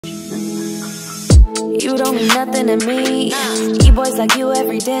You don't mean nothing to me. E-boys like you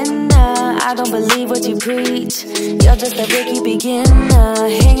every dinner. I don't believe what you preach. You're just a rookie beginner.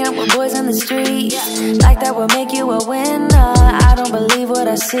 Hang out with boys in the street. Like that will make you a winner. I don't believe what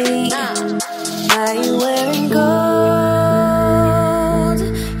I see. Are you wearing gold?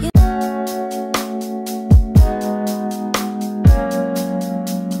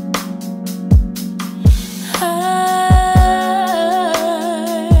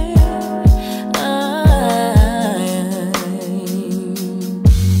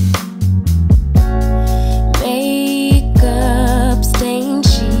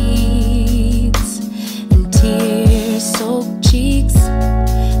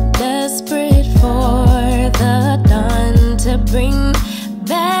 Bring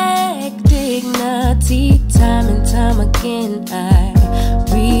back dignity. Time and time again I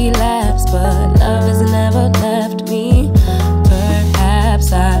relapse, but love has never left me.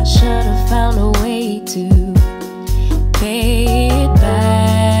 Perhaps I should have found a way to pay it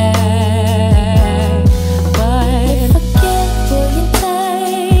back. But forget what you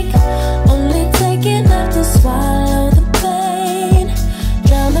take, only take enough to swallow the pain.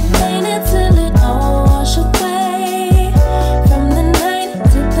 Drown the pain until it all wash away.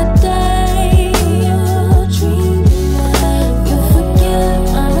 You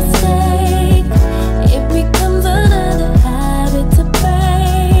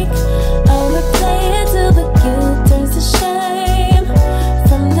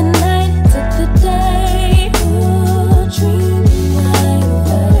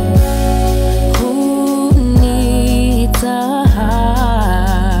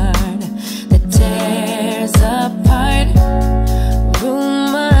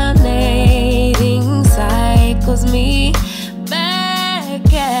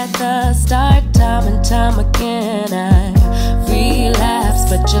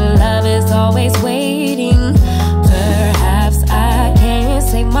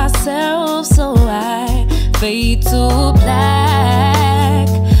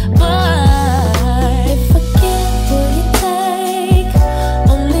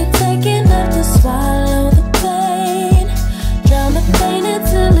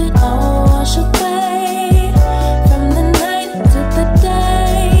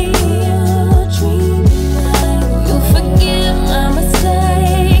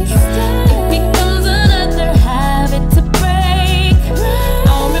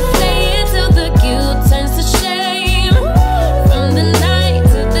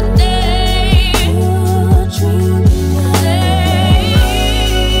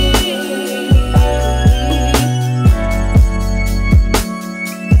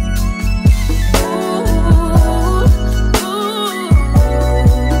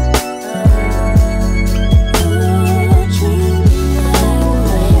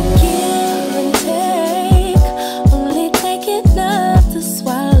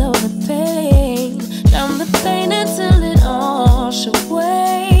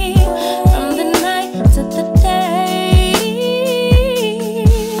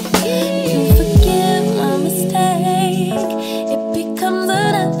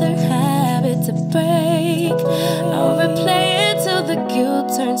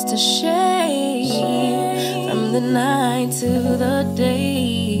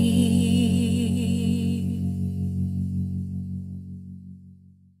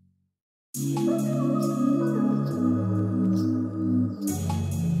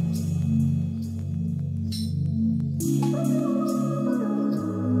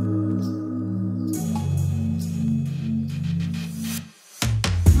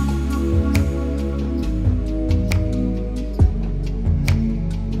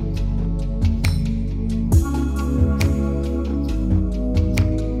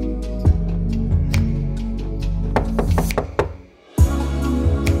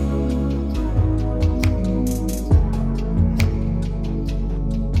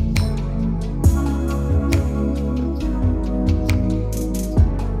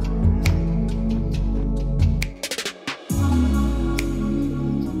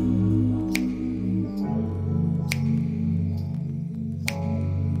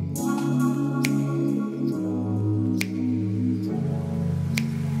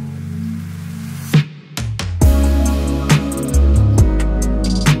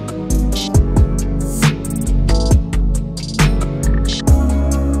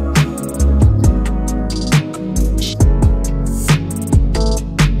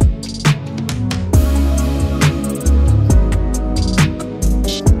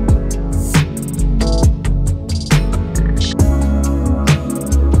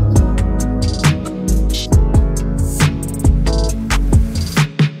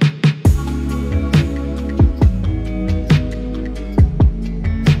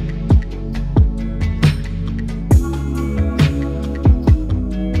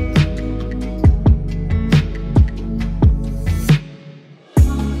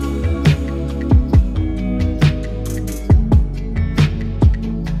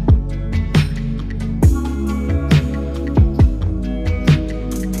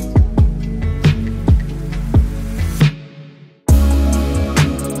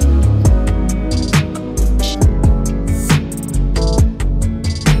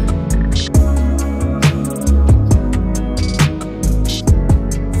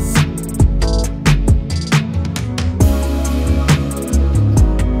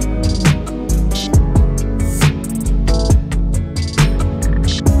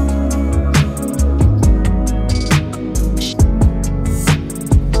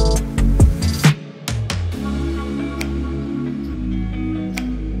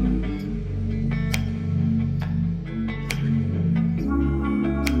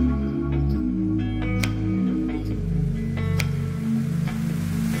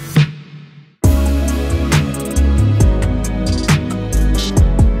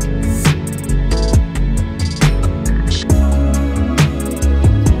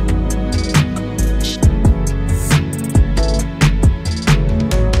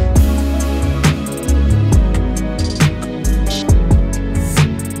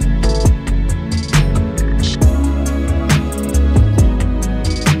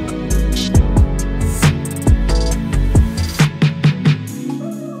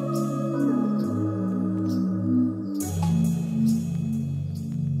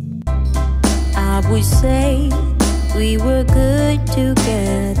would say we were good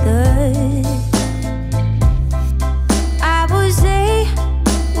together. I would say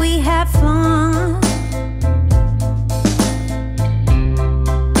we had fun,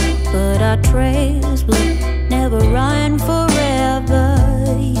 but our trails will never run forever.